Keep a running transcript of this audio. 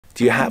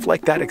Do you have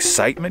like that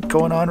excitement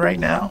going on right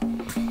now?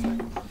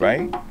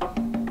 Right?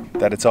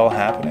 That it's all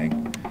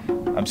happening?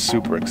 I'm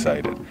super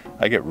excited.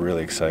 I get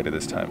really excited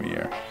this time of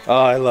year.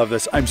 Oh, I love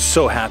this. I'm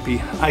so happy.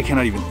 I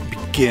cannot even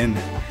begin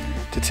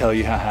to tell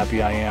you how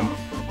happy I am.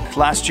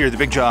 Last year, the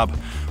big job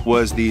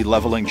was the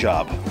leveling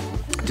job.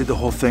 I did the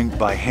whole thing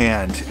by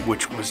hand,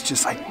 which was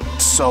just like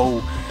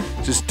so,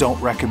 just don't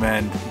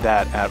recommend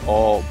that at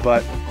all.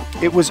 But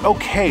it was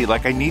okay.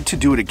 Like I need to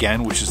do it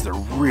again, which is the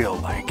real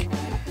like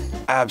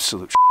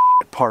absolute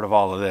part of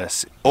all of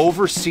this.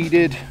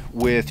 Overseeded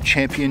with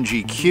Champion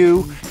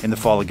GQ. In the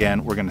fall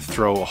again, we're gonna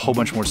throw a whole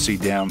bunch more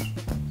seed down.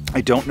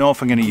 I don't know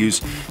if I'm gonna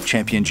use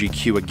Champion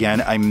GQ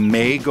again. I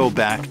may go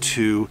back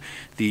to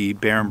the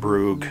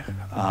Barenbrug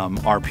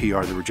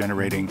RPR, the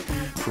Regenerating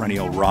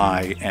Perennial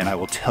Rye, and I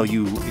will tell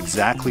you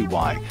exactly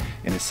why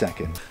in a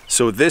second.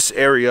 So this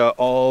area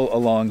all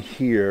along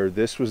here,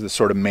 this was the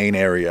sort of main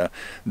area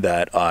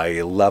that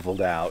I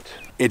leveled out.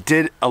 It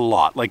did a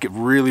lot, like it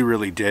really,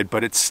 really did,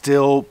 but it's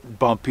still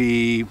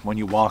bumpy when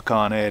you walk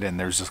on it, and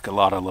there's just a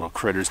lot of little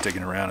critters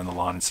digging around in the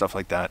lawn and stuff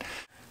like that.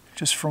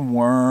 Just from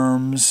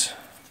worms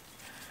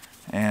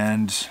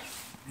and,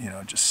 you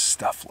know, just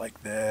stuff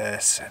like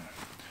this. And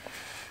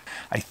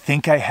I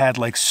think I had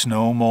like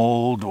snow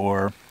mold,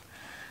 or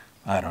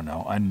I don't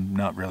know. I'm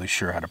not really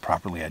sure how to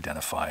properly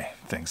identify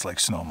things like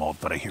snow mold,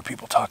 but I hear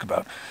people talk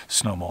about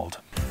snow mold.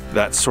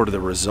 That's sort of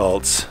the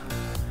results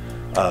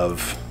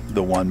of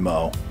the one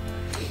mow.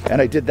 And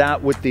I did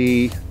that with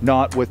the,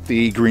 not with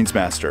the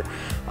Greensmaster.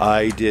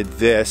 I did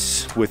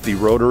this with the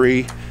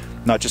rotary,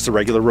 not just the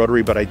regular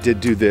rotary, but I did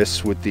do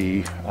this with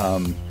the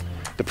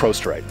Pro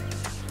Stripe.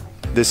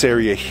 This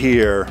area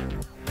here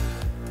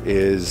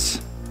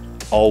is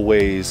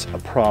always a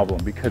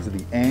problem because of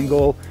the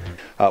angle.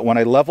 When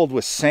I leveled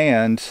with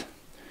sand,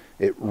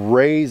 it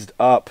raised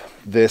up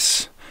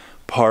this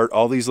part,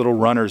 all these little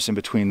runners in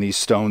between these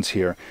stones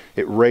here.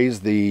 It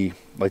raised the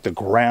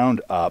ground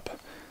up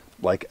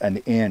like an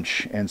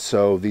inch, and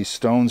so these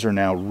stones are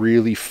now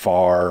really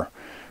far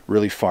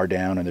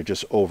down, and they're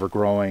just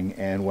overgrowing.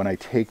 And when I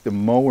take the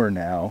mower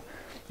now,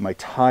 my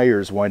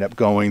tires wind up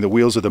going, the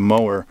wheels of the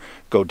mower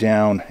go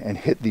down and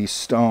hit these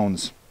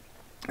stones,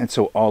 and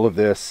so all of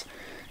this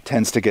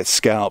tends to get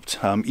scalped.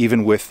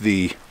 Even with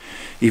the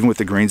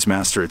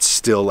Greensmaster, it's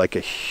still like a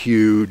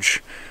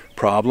huge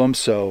problem.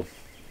 So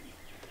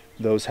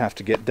those have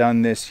to get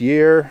done this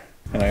year,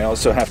 and I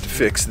also have to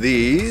fix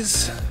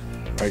these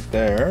right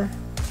there,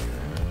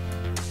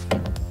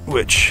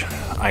 which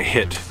I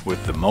hit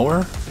with the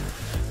mower,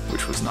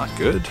 which was not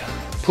good.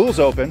 Pool's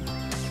open,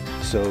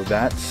 so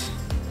that's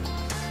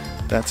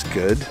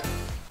good.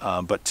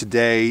 But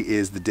today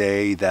is the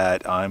day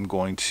that I'm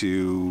going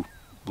to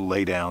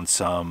lay down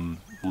some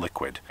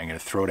liquid. I'm going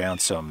to throw down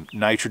some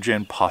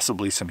nitrogen,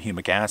 possibly some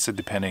humic acid,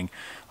 depending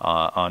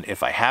on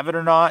if I have it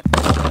or not.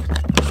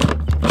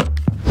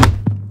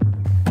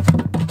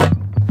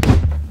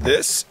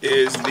 This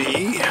is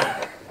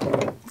the,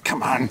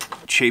 come on,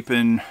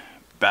 Chapin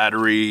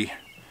battery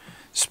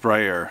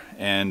sprayer,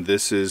 and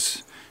this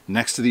is,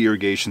 next to the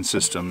irrigation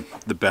system,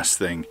 the best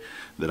thing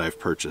that I've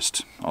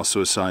purchased.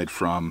 Also, aside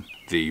from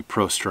the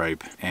Pro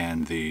Stripe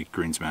and the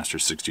Greensmaster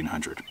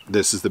 1600.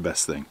 This is the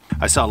best thing.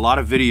 I saw a lot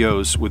of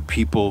videos with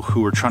people who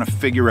were trying to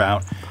figure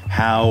out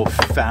how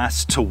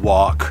fast to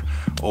walk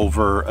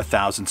over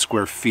 1,000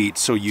 square feet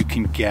so you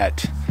can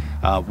get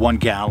 1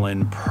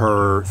 gallon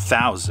per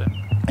 1,000.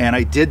 And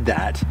I did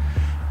that,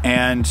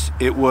 and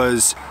it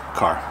was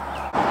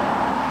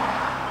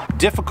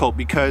difficult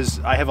because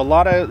I have a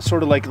lot of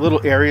sort of like little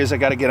areas I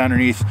got to get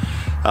underneath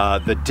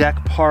the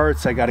deck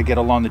parts. I got to get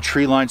along the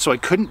tree line, so I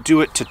couldn't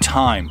do it to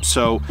time.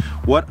 So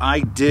what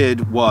I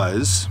did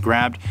was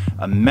grabbed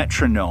a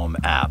metronome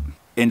app.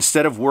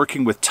 Instead of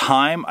working with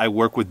time, I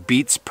work with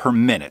beats per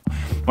minute.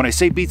 When I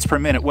say beats per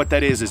minute, what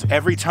that is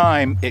every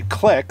time it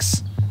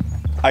clicks,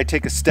 I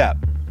take a step,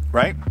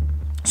 right?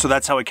 So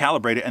that's how I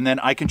calibrate it, and then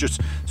I can just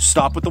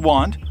stop with the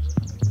wand,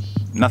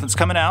 nothing's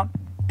coming out,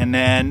 and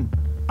then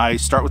I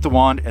start with the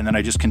wand, and then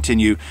I just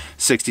continue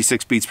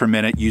 66 beats per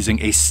minute using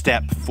a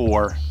step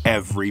for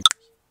every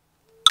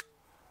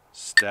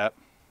step,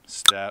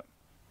 step,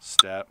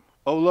 step.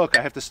 Oh look,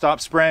 I have to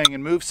stop spraying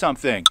and move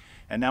something.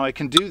 And now I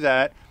can do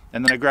that,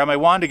 and then I grab my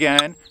wand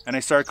again, and I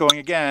start going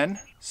again.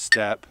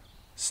 Step,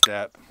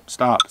 step,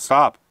 stop,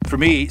 stop. For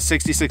me,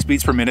 66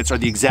 beats per minute are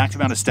the exact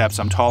amount of steps,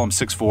 I'm tall, I'm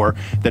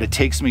 6'4", that it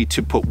takes me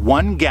to put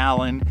 1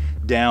 gallon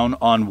down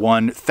on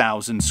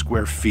 1,000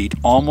 square feet,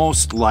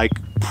 almost like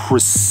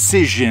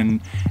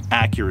precision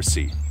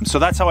accuracy. So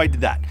that's how I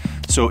did that.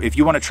 So if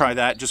you want to try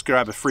that, just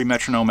grab a free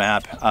metronome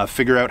app,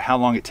 figure out how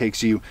long it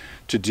takes you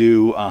to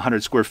do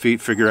 100 square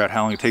feet, figure out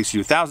how long it takes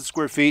you to do 1,000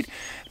 square feet,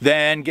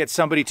 then get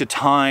somebody to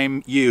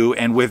time you,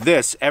 and with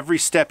this, every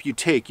step you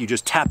take, you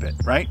just tap it,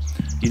 right?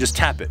 You just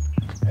tap it,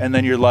 and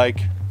then you're like,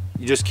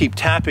 you just keep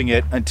tapping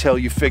it until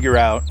you figure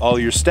out all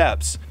your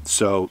steps.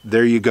 So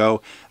there you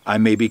go. I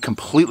may be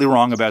completely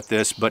wrong about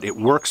this, but it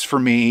works for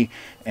me,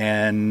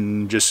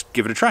 and just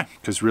give it a try,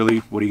 because really,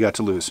 what do you got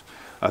to lose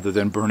other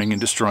than burning and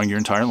destroying your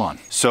entire lawn?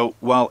 So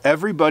while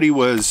everybody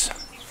was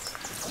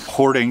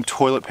hoarding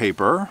toilet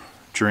paper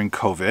during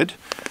COVID,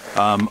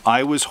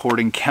 I was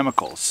hoarding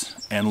chemicals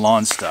and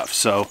lawn stuff.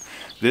 So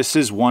this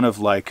is one of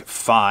like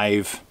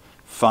five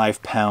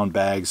pound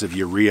bags of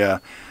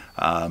urea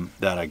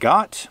that I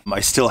got.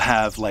 I still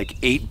have like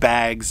 8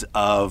 bags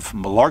of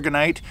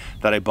Malargonite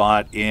that I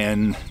bought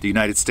in the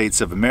United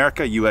States of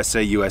America,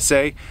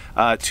 USA,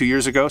 2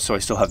 years ago. So I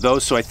still have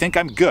those. So I think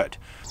I'm good.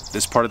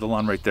 This part of the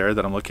lawn right there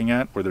that I'm looking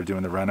at, where they're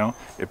doing the reno,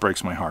 it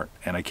breaks my heart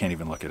and I can't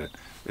even look at it.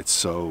 It's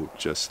so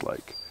just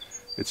like,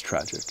 it's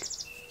tragic.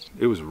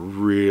 It was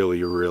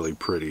really, really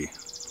pretty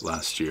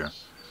last year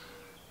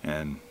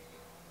and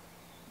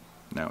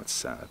now it's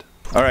sad.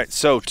 All right,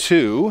 so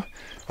to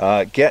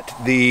get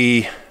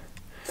the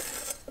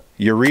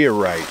urea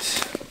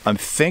right, I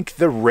think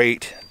the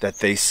rate that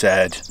they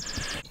said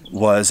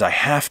was I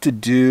have to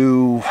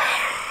do,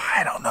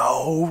 I don't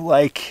know,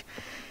 like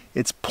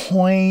it's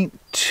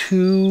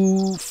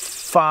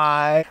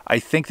 0.25. I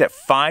think that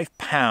 5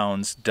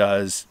 pounds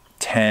does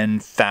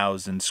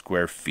 10,000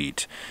 square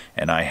feet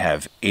and I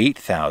have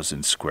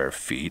 8,000 square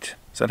feet.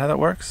 Is that how that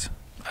works?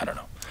 I don't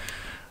know.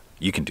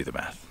 You can do the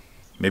math.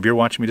 Maybe you're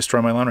watching me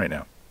destroy my lawn right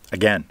now.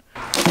 Again.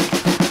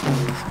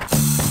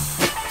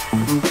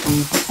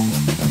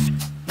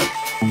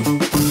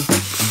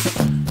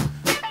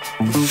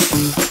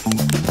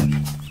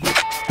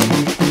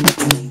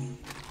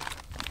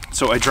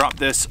 So I dropped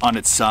this on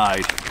its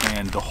side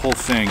and the whole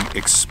thing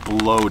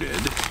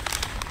exploded.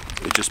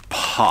 It just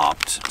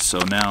popped. So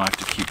now I have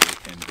to keep it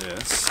in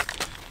this.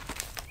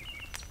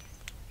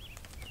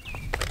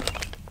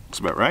 That's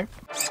about right.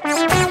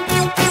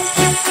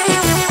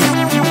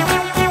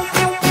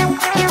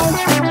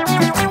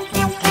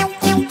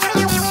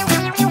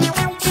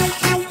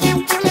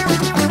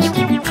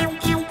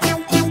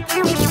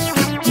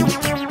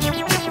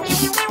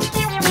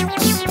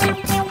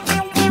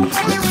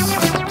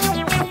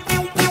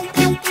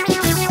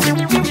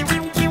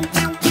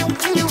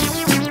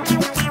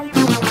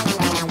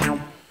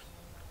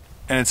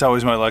 And it's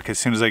always my luck, as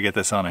soon as I get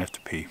this on, I have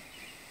to pee.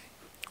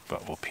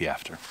 But we'll pee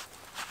after.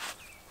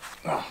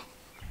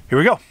 Here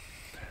we go.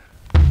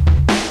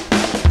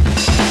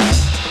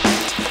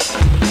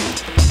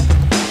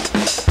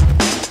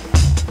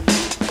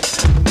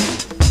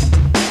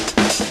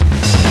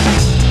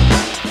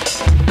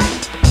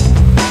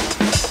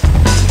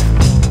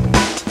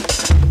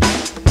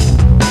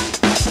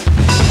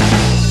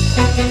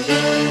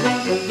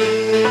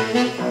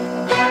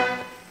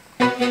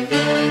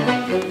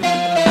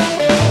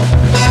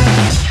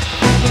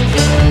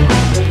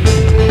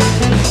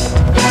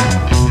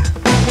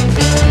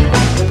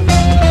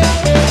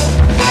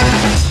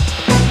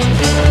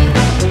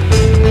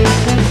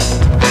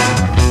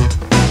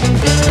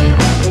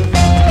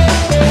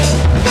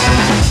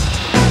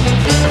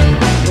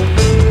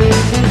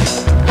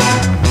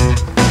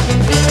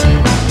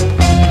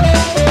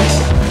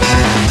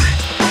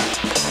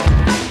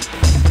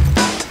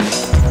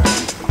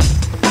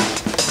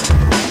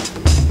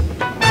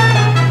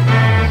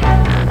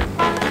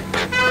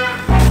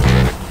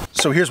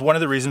 So here's one of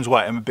the reasons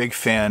why I'm a big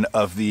fan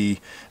of the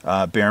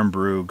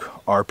Barenbrug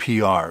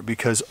RPR,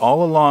 because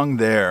all along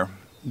there,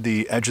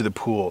 the edge of the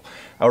pool,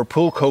 our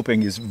pool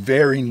coping is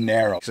very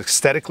narrow.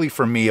 Aesthetically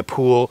for me, a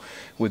pool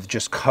with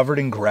just covered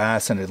in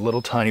grass and a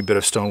little tiny bit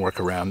of stonework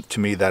around,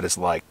 to me that is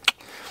like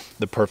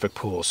the perfect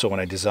pool. So when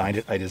I designed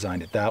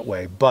it that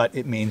way. But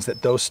it means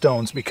that those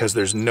stones, because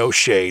there's no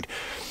shade,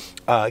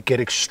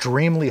 get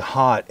extremely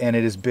hot, and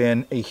it has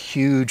been a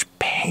huge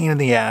pain in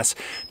the ass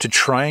to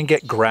try and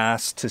get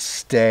grass to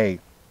stay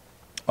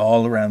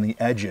all around the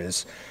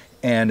edges,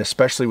 and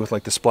especially with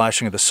like the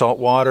splashing of the salt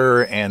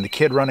water and the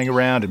kid running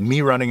around and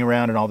me running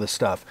around and all this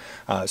stuff.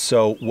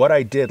 So what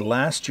I did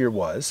last year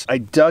was I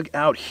dug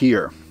out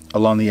here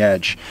along the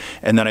edge,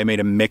 and then I made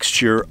a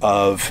mixture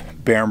of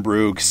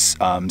Barenbrug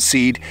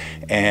seed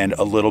and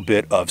a little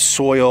bit of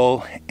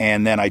soil,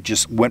 and then I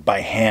just went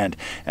by hand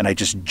and I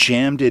just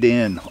jammed it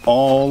in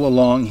all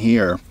along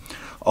here,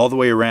 all the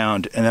way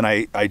around, and then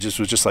I just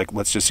was just like,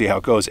 let's just see how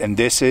it goes. And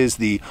this is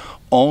the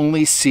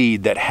only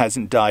seed that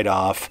hasn't died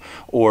off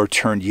or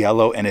turned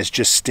yellow and has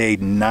just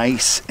stayed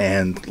nice,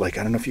 and like,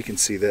 I don't know if you can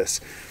see this,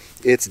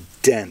 it's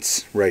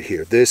dense right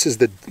here. This is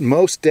the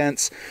most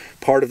dense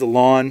part of the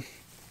lawn.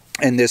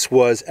 And this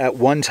was at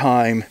one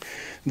time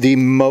the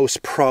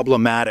most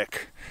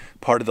problematic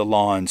part of the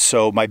lawn.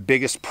 So my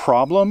biggest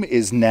problem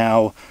is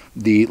now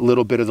the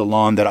little bit of the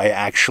lawn that I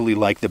actually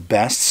like the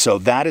best. So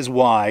that is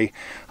why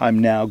I'm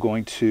now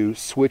going to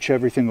switch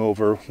everything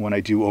over when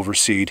I do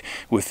overseed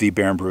with the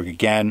Barenbrug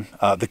again.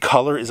 The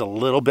color is a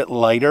little bit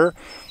lighter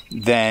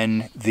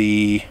than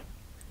the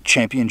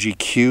Champion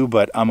GQ,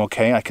 but I'm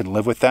okay, I can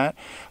live with that.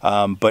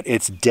 But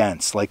it's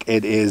dense, like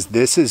it is,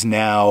 this is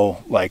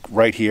now like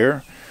right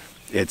here.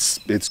 It's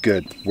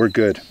good. We're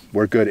good.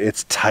 We're good.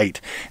 It's tight.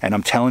 And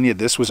I'm telling you,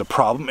 this was a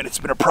problem, and it's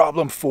been a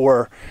problem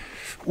for,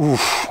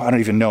 I don't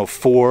even know,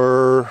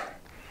 four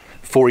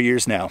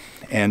years now.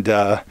 And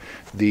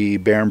the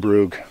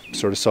Barenbrug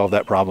sort of solved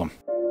that problem.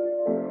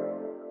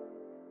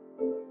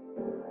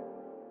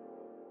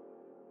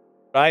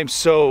 I'm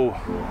so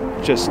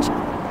just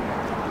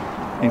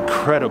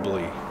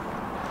incredibly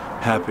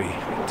happy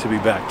to be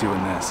back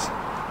doing this.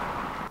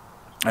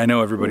 I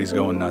know everybody's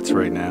going nuts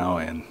right now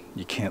and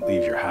you can't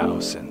leave your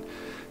house and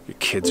your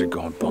kids are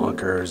going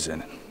bonkers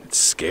and it's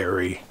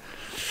scary.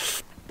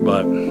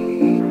 But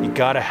you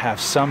gotta have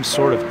some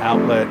sort of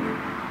outlet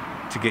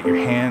to get your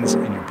hands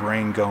and your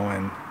brain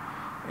going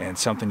and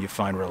something you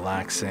find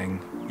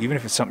relaxing. Even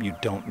if it's something you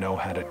don't know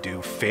how to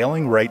do.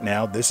 Failing right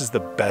now, this is the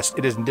best.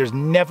 There's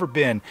never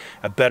been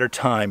a better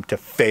time to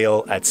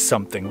fail at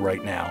something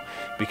right now,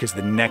 because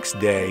the next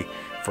day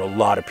for a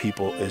lot of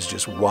people is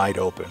just wide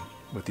open,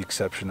 with the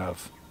exception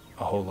of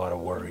a whole lot of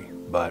worry.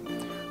 But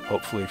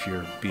hopefully if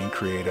you're being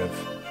creative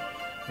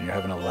and you're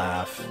having a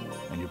laugh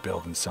and you're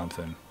building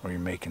something, or you're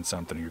making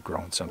something, or you're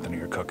growing something, or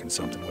you're cooking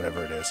something,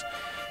 whatever it is,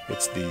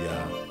 it's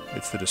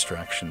the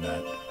distraction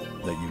that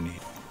you need.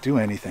 Do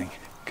anything,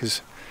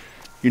 because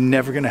you're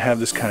never gonna have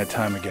this kind of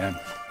time again,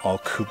 all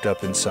cooped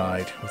up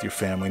inside with your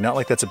family. Not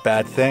like that's a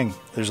bad thing.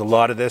 There's a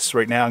lot of this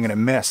right now I'm gonna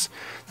miss.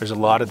 There's a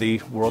lot of the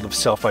world of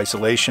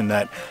self-isolation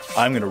that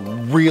I'm gonna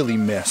really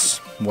miss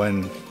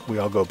when we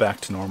all go back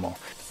to normal.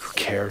 Who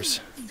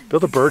cares?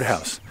 Build a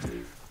birdhouse.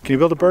 Can you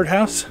build a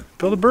birdhouse?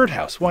 Build a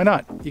birdhouse, why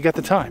not? You got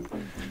the time.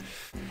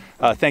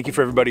 Thank you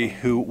for everybody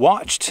who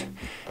watched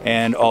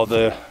and all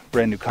the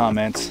brand new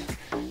comments.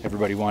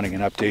 Everybody wanting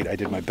an update. I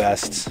did my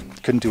best.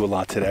 Couldn't do a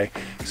lot today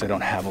because I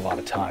don't have a lot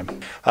of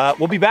time.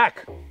 We'll be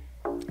back.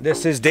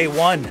 This is day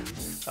one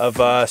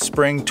of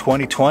spring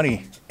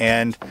 2020,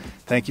 and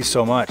thank you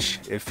so much.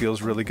 It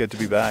feels really good to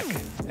be back,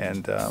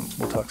 and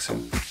we'll talk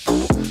soon.